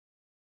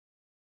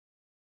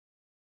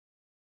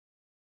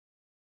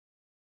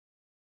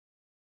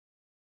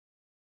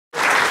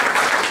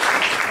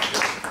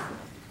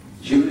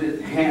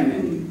Judith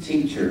Hammond,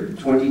 teacher,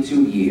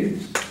 22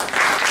 years.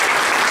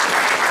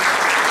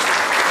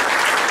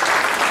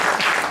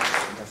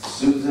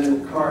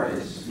 Susan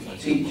Cardis,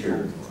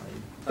 teacher,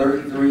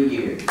 33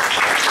 years.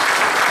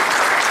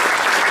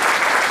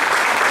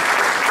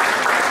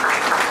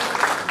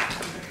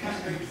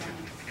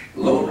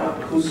 Lola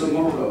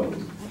Kusamoto,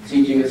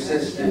 teaching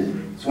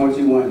assistant,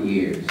 21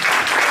 years.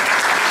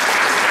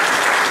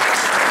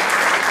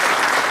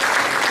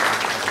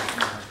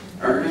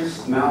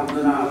 Ernest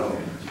Maldonado,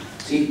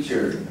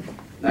 teacher,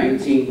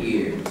 19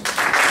 years.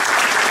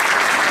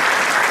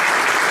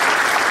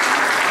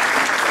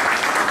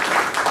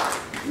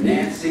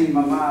 Nancy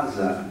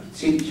Mamaza,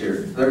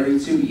 teacher,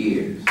 32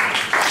 years.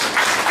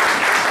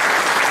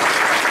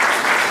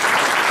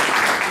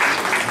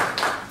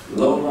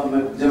 Lola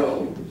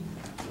McDowell,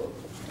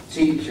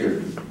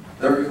 teacher,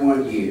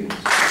 31 years.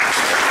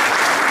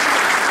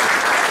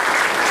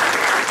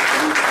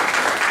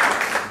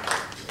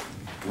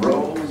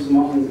 Rose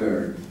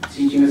Munger,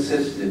 teaching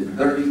assistant,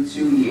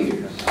 32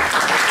 years.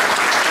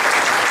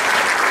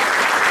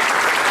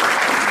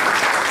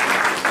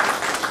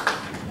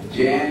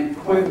 Jan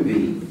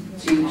Quimby,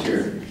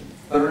 teacher,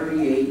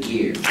 38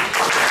 years.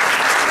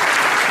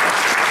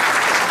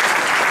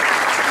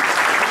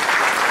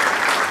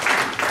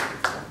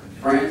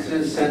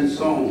 Francis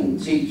Sansone,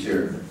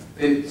 teacher,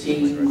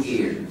 15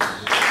 years.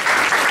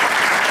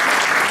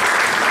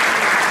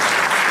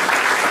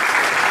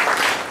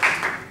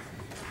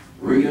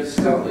 Rita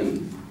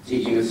Scully,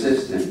 teaching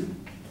assistant,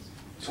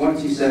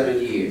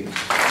 27 years.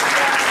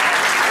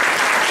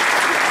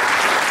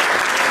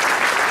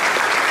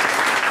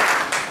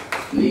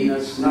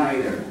 Nina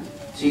Snyder,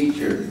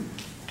 teacher,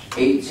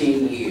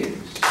 18 years.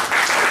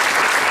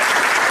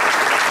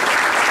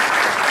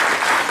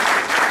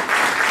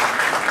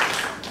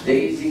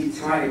 Daisy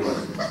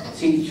Tyler,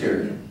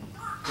 teacher,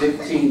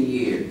 15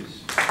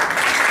 years.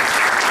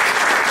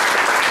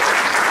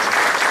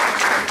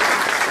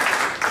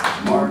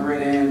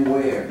 Margaret Ann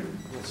Ware,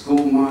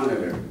 school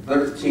monitor,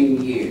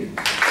 13 years.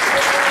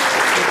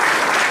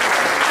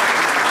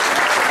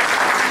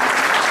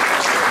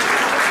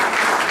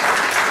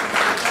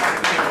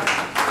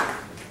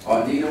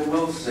 Audita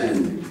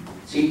Wilson,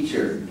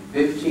 teacher,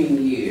 15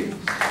 years.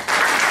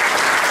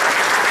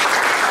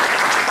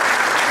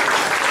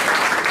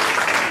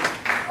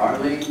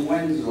 Arlene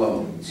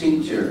Winslow,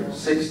 teacher,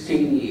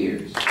 16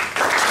 years.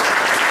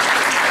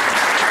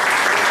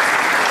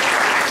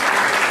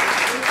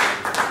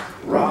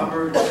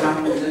 Robert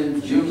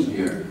Townsend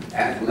Jr.,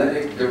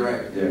 athletic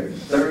director,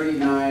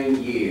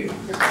 39 years.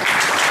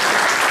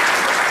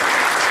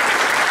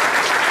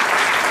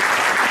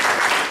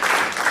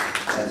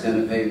 That's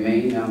NFA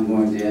Main. I'm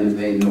going to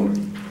NFA North.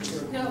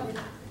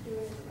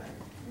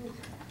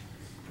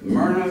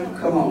 Myrna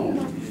Colon,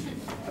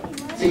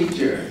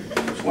 teacher,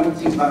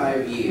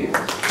 25 years.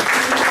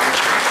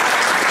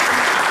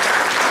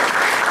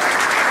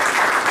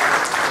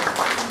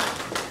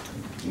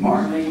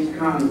 Marlene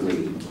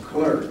Conley,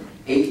 clerk,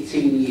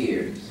 18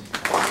 years.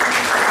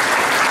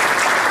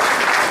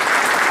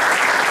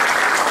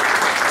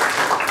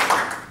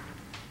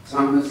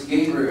 Thomas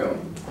Gabriel,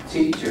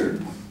 teacher,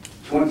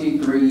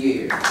 23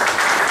 years.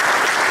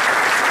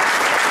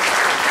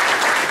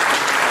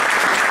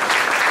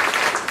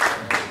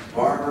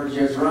 Barbara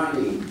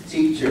Jezrani,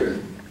 teacher,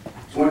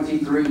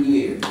 23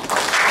 years.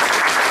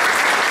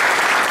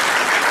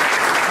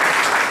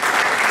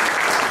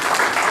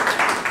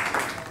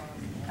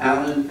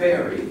 Alan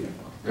Ferry,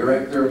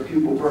 Director of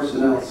Pupil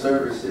Personnel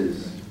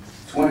Services,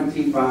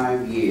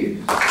 25 years.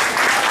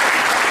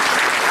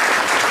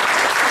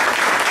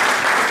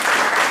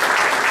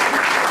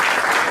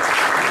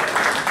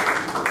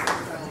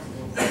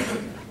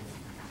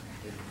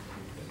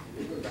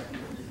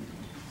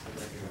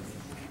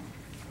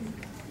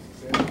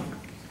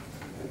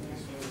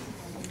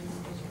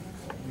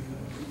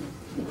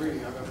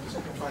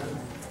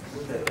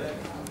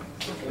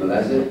 So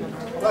that's it?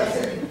 That's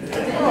it.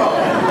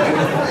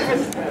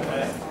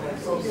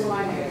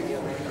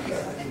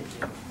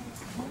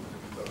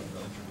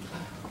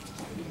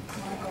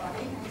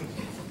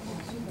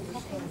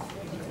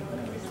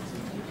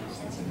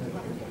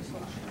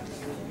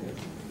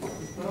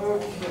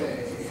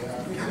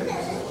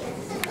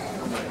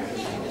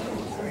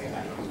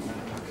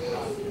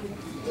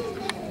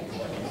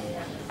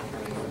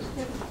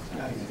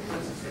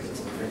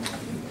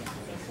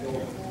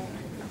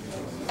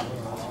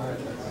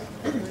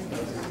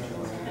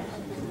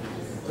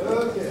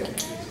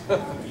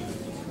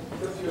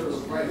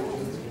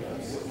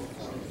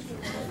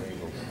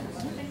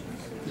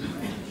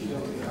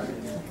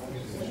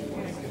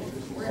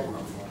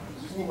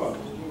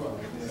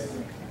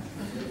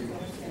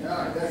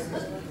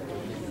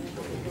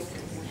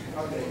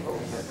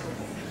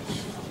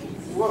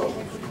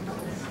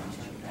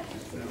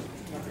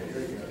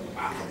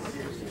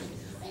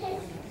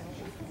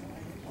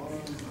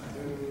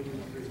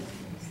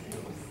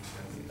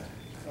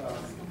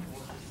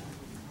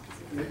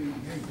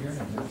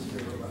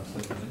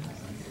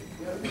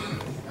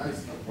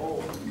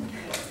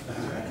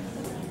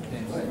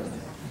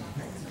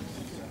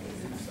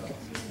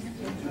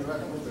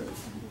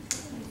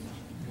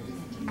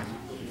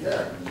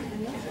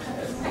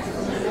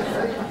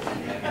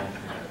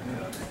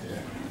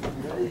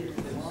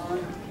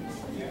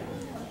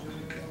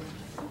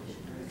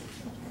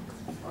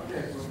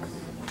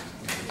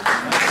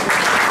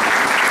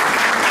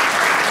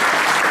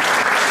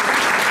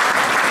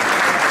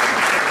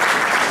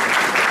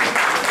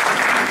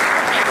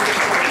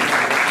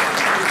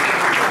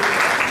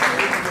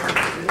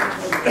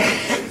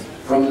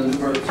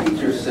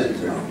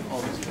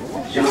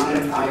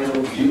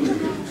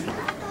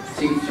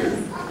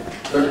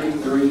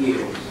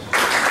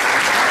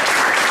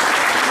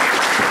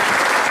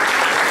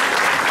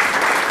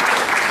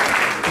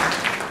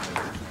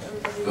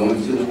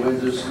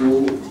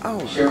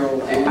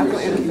 Cheryl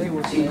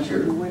Anderson,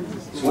 teacher,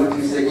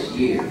 26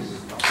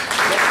 years.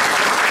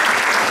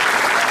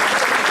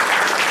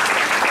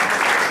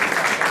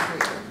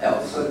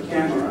 Elsa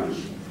Cameron,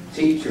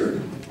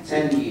 teacher,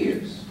 10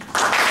 years.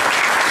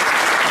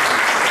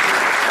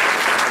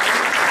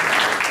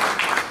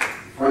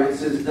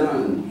 Francis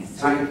Dunn,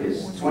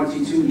 typist,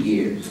 22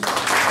 years.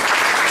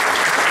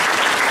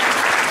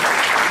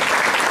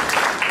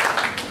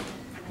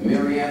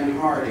 Marianne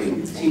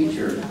Harding,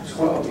 teacher,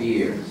 12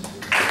 years.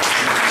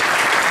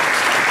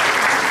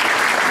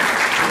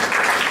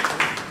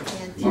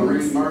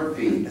 Marie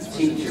Murphy,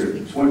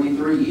 teacher,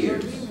 23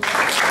 years.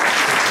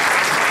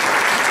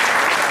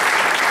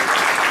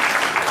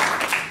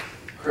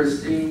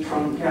 Christine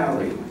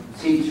Troncalli,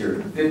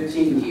 teacher,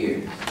 15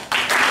 years.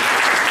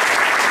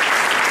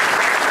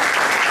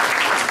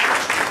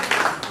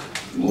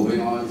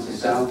 Moving on to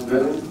South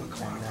Middle,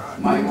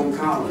 Michael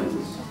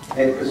Collins,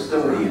 head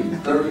custodian,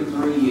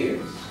 33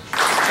 years.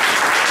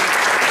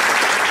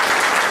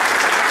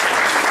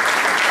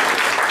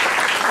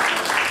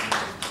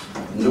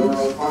 Nora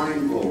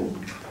Feingold,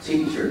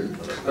 teacher,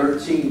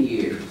 13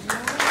 years.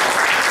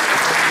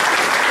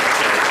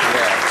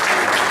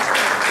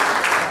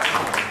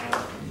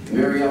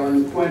 Mary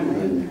Ellen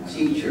Quinlan,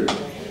 teacher,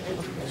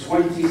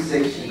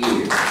 26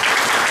 years.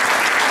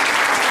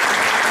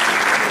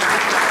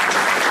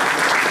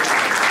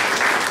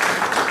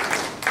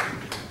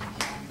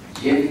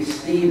 Jenny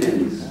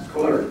Stevens,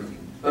 clerk,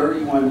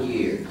 31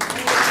 years.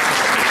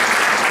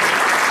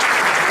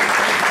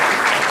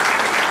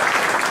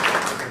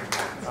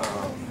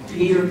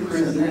 Peter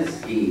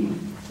Krasnitsky,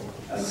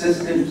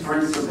 assistant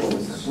principal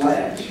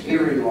 /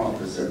 hearing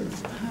officer,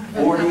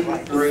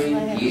 43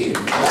 years.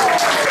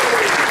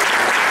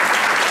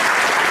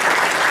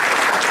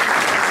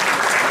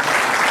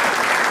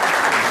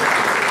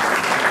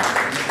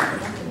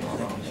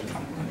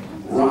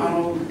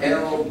 Ronald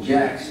L.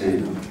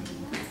 Jackson,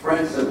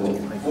 principal,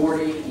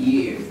 40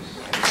 years.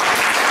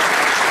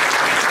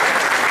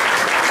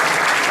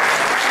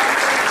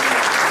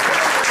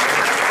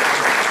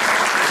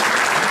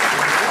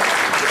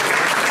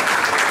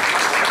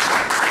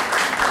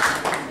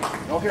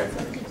 Okay.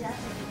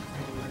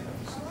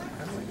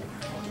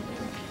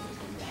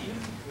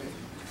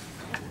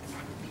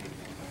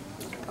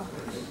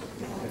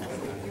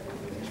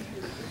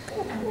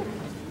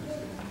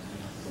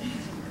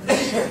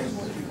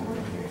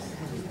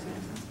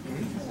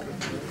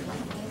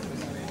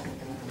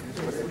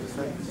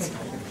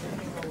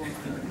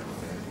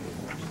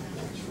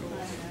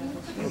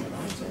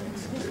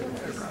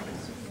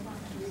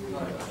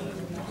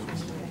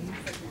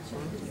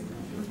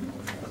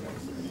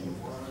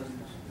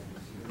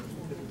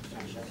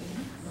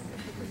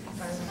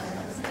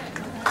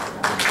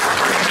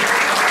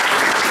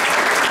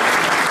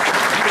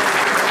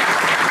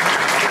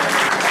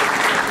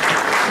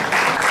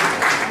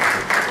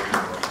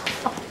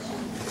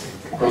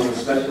 From the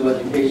Special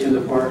Education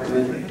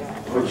Department,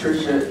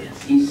 Patricia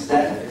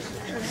Eastet,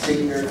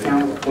 senior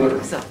account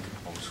clerk,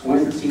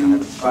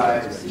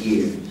 25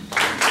 years.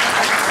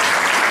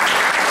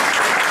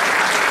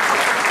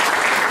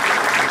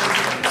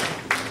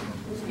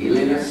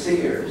 Elena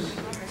Sears,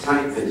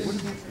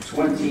 typist,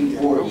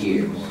 24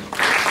 years.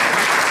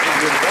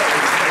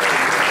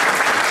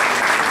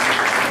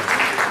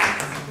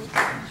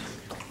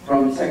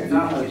 From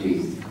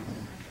technology,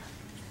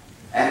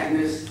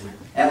 Agnes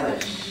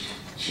Ellish,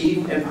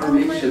 Chief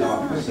Information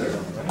Officer,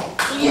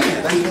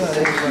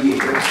 26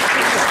 years.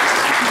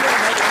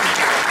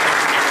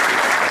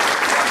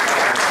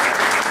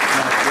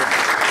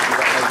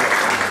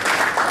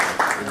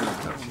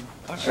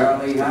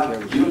 Charlie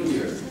Howard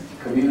Jr.,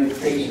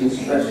 Communications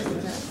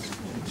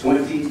Specialist,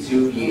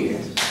 22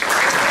 years.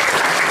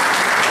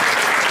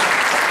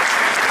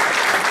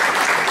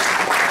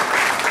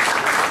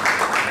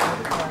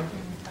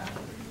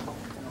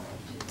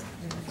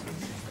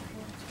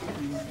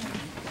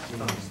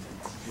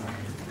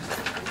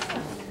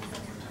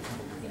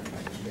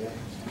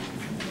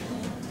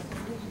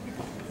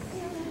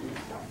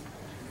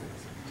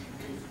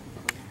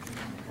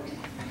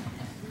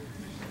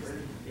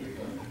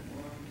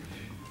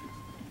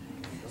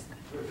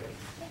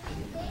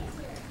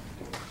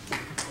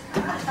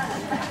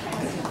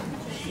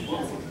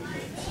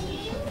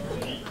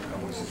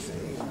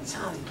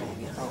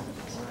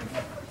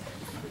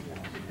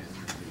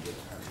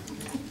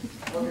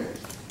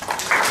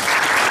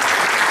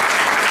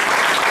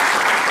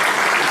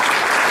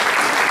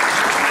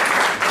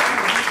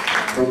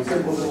 From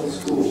Temple Middle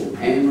School,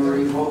 Anne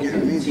Marie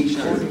Holton,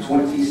 teacher,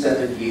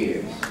 27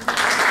 years.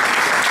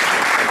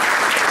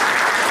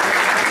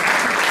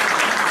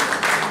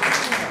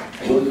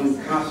 William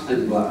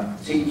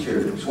Kostenblatt,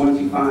 teacher,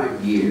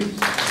 25 years.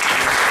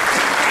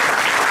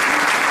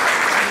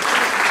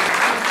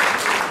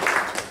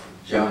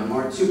 John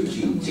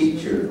Martucci,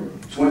 teacher,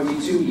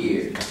 22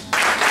 years.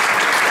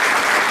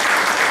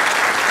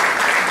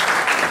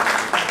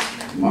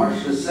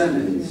 Marcia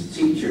Simmons,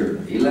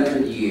 teacher,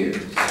 11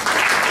 years.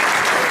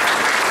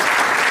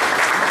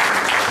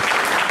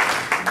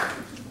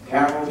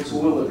 Carol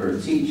Terwilliger,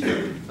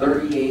 teacher,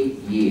 38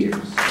 years.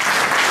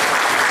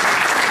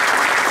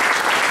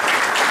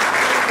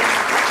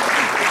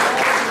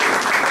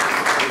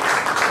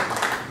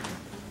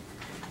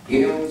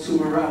 Gail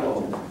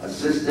Tumarello,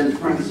 assistant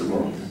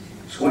principal,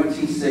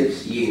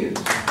 26 years.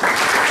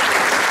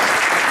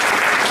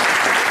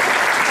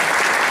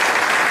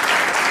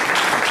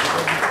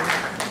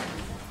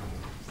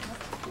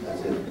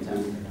 That's it,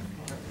 Lieutenant.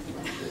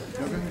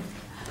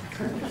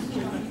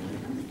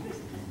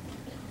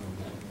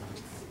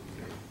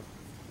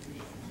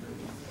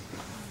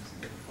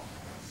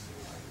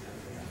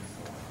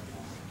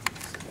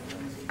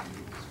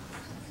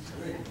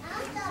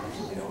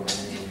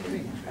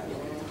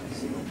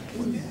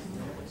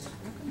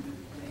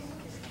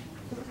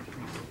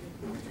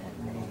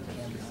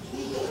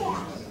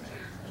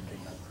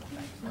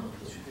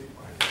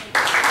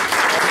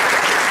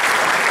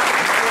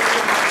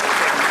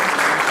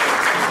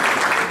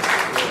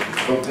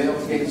 From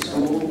Vailsgate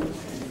School,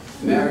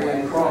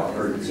 Marianne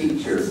Crawford,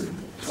 teacher,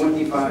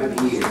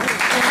 25 years.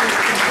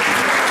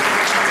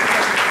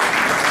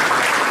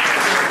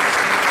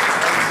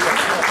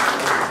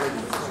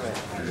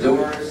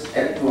 Doris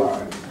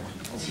Edward,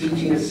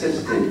 teaching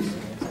assistant,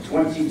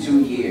 22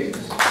 years.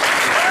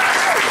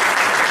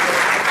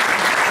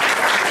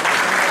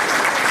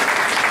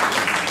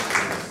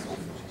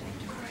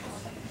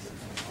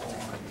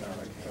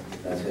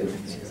 That's it.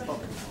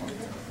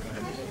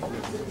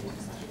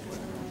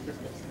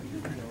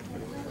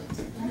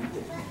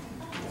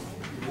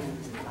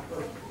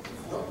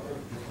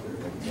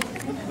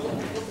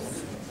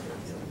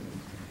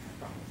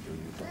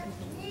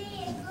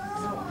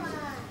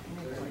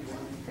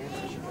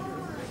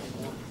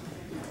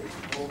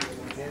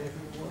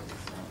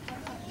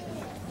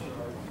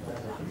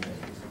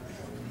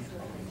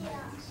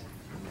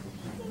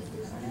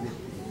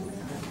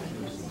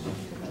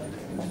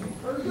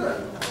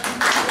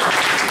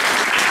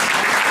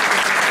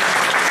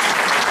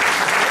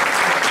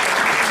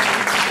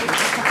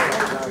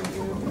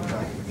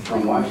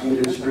 From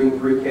Washington Street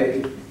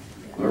Pre-K,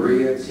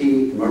 Marie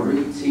T.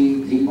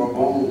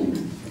 DeBarbone,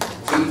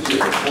 teacher,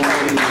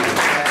 48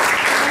 years.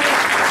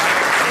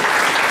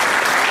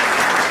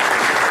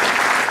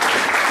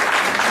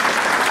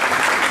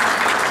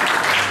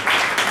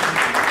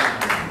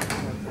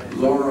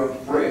 Laura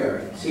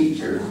Frere,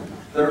 teacher,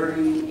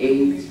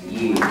 38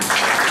 years.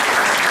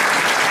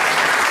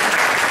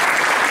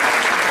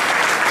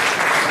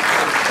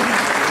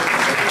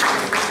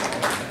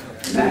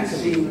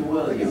 Maxine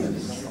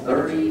Williams,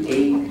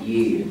 38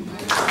 years.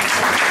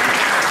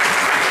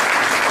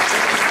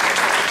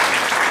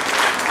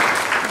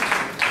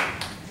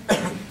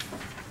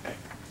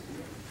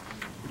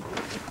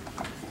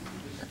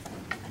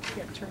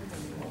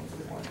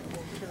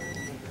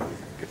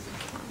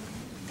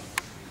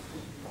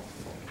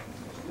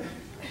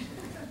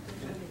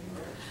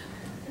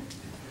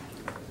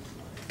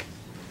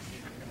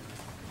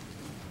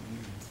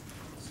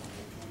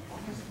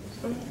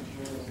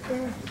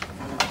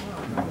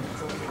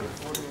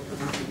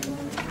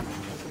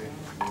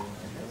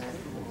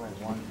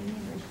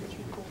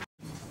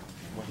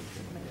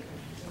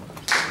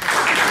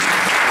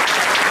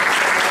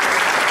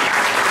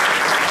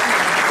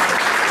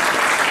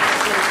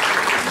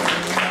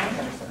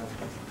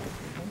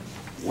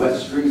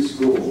 West Street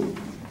School,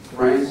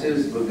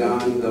 Francis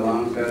Bagan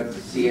Galanka,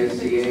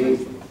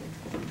 CSCA,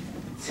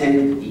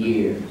 10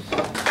 years.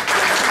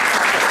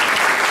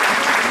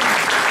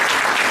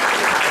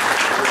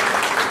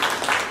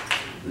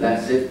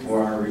 That's it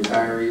for our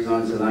retirees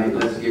on tonight.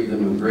 Let's give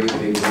them a great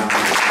big round.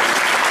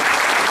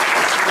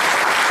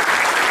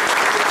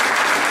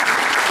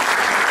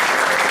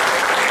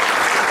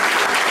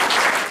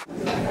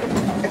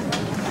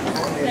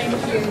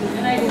 Thank you.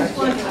 And I just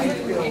want to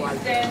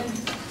extend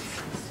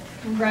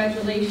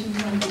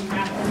congratulations on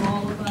behalf of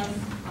all of us.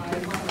 I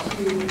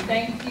want to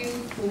thank you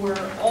for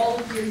all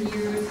of your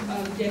years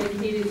of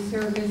dedicated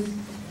service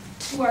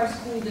to our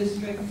school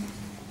district,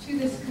 to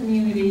this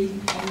community,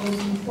 and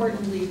most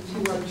importantly,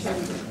 to our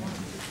children.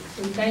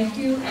 So thank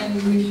you, and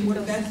we wish you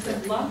the best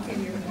of luck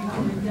in your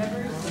future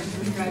endeavors,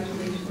 and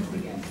congratulations.